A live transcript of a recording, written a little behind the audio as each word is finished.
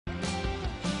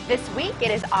This week,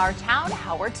 it is Our Town,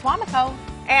 Howard Suamico.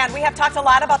 And we have talked a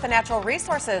lot about the natural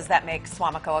resources that make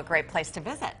Suamico a great place to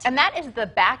visit. And that is the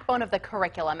backbone of the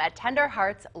curriculum at Tender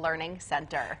Hearts Learning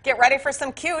Center. Get ready for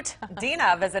some cute.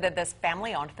 Dina visited this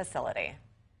family-owned facility.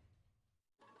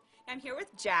 I'm here with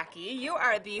Jackie. You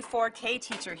are the 4K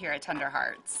teacher here at Tender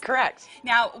Hearts. Correct.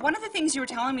 Now, one of the things you were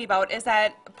telling me about is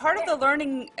that part of the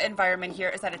learning environment here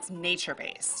is that it's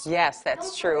nature-based. Yes,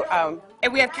 that's true.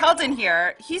 And we have Keldon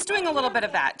here. He's doing a little bit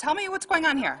of that. Tell me what's going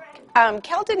on here.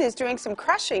 Keldon is doing some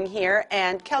crushing here,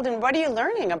 and Keldon, what are you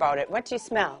learning about it? What do you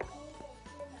smell?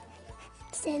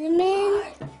 Cinnamon.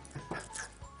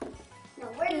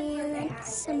 And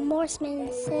some more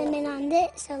cinnamon on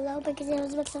this, hello, because it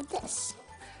was mixed with this.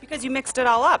 Because you mixed it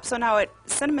all up, so now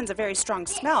cinnamon's a very strong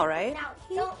smell, right?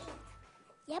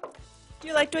 Yep. Do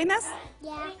you like doing this?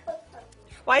 Yeah.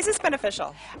 Why is this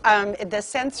beneficial? The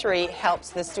sensory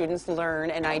helps the students learn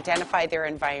and identify their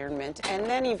environment, and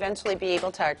then eventually be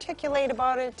able to articulate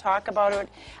about it, talk about it,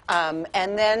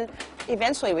 and then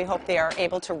eventually we hope they are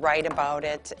able to write about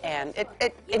it, and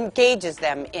it engages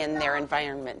them in their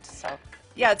environment. So.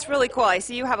 Yeah, it's really cool. I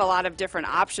see you have a lot of different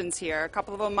options here. A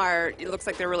couple of them it looks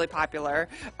like they're really popular.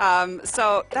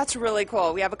 So that's really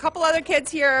cool. We have a couple other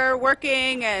kids here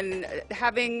working and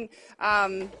having,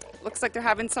 looks like they're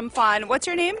having some fun. What's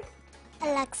your name?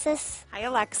 Alexis. Hi,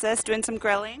 Alexis. Doing some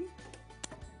grilling?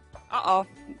 Uh-oh.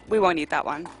 We won't eat that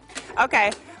one.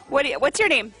 Okay. What's your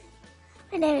name?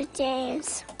 My name is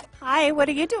James. Hi, what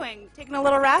are you doing? Taking a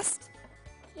little rest?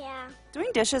 Yeah.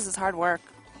 Doing dishes is hard work.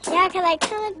 Yeah, because I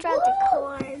kind of dropped the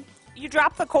corn. You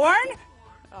dropped the corn?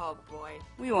 Oh boy,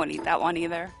 we won't eat that one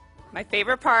either. My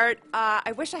favorite part,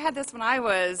 I wish I had this when I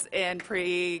was in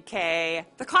pre-K,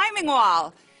 the climbing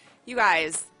wall. You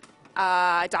guys,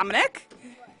 Dominic,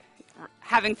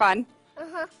 having fun?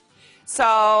 Uh-huh.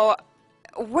 So,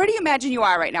 where do you imagine you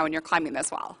are right now when you're climbing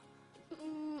this wall?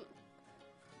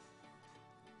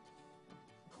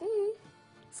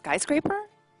 Skyscraper?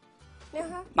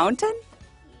 Uh-huh. Mountain?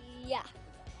 Yeah.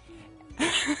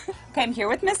 Okay, I'm here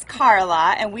with Miss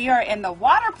Carla, and we are in the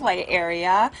water play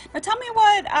area. Now tell me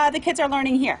what the kids are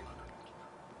learning here.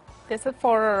 This is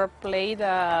for play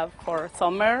for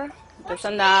summer. This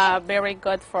is very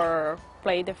good for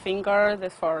play the finger.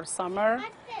 This for summer.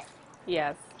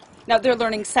 Yes. Now they're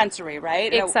learning sensory,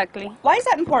 right? Exactly. Why is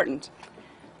that important?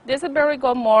 This is very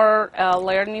good more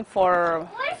learning for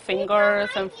fingers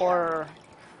and for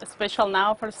special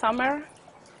now for summer.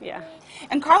 Yeah.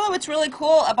 And Carla, what's really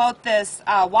cool about this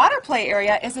water play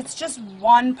area is it's just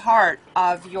one part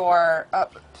of your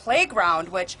playground,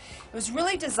 which was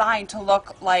really designed to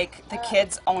look like the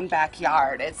kids' own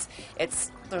backyard.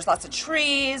 There's lots of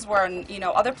trees where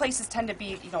other places tend to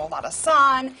be a lot of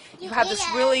sun. You have this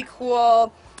really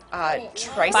cool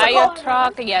tricycle. Fire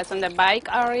truck, yes, in the bike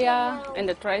area, in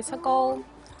the tricycle.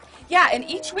 Yeah, and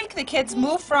each week the kids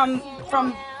move from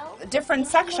different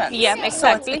sections. Yeah,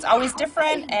 exactly. So it's always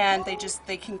different, and they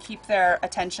can keep their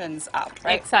attentions up,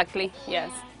 right? Exactly, yes.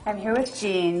 I'm here with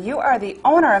Jean. You are the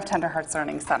owner of Tender Hearts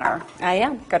Learning Center. I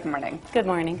am. Good morning. Good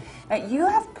morning. Now, you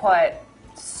have put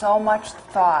so much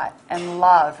thought and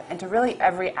love into really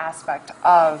every aspect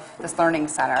of this learning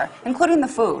center, including the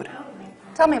food.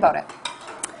 Tell me about it.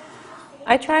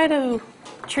 I try to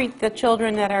treat the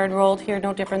children that are enrolled here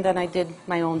no different than I did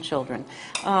my own children.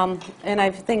 And I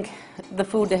think the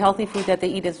healthy food that they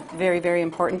eat is very, very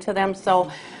important to them. So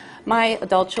my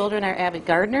adult children are avid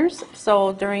gardeners.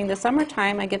 So during the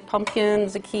summertime, I get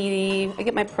pumpkins, zucchini, I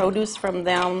get my produce from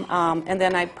them, and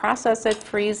then I process it,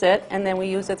 freeze it, and then we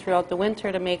use it throughout the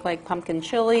winter to make like pumpkin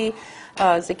chili,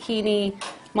 zucchini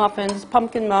muffins,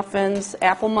 pumpkin muffins,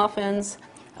 apple muffins.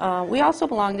 We also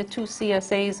belong to 2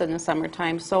 CSAs in the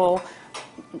summertime, so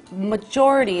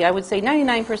majority, I would say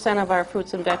 99% of our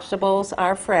fruits and vegetables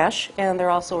are fresh, and they're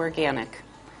also organic.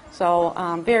 So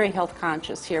very health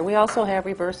conscious here. We also have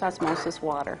reverse osmosis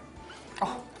water.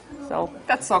 Oh, so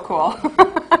that's so cool.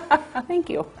 Thank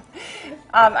you.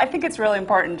 I think it's really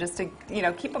important just to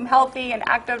keep them healthy and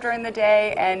active during the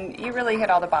day, and you really hit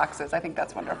all the boxes. I think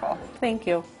that's wonderful. Thank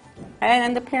you.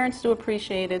 And the parents do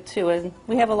appreciate it too, and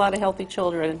we have a lot of healthy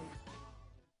children.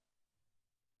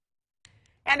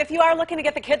 And if you are looking to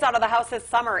get the kids out of the house this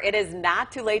summer, it is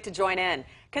not too late to join in.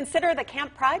 Consider the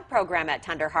Camp Pride program at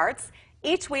Tender Hearts.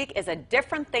 Each week is a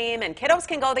different theme, and kiddos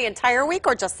can go the entire week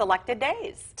or just selected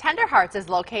days. Tender Hearts is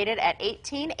located at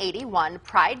 1881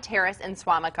 Pride Terrace in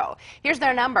Suamico. Here's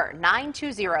their number,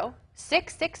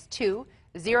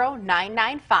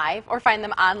 920-662-0995, or find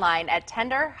them online at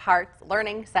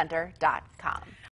tenderheartslearningcenter.com.